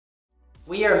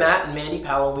We are Matt and Mandy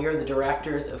Powell. We are the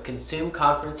directors of Consume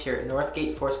Conference here at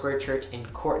Northgate Foursquare Church in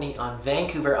Courtenay on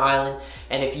Vancouver Island.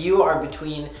 And if you are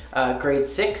between grade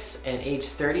 6 and age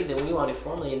 30, then we want to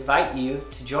formally invite you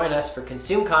to join us for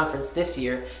Consume Conference this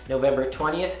year, November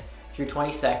 20th through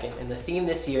 22nd. And the theme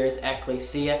this year is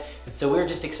Ekklesia. And so we're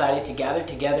just excited to gather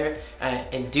together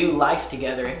and do life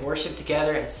together and worship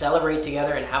together and celebrate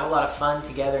together and have a lot of fun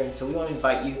together. And so we want to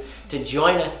invite you to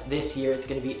join us this year. It's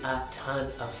going to be a ton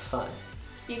of fun.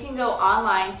 You can go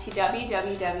online to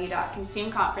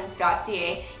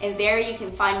www.consumeconference.ca, and there you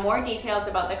can find more details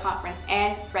about the conference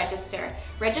and register.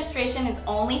 Registration is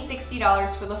only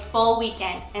 $60 for the full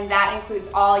weekend, and that includes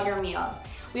all your meals.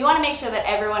 We want to make sure that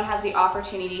everyone has the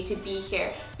opportunity to be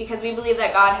here because we believe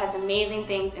that God has amazing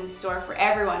things in store for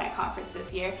everyone at conference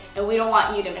this year, and we don't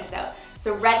want you to miss out.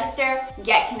 So register,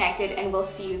 get connected, and we'll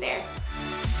see you there.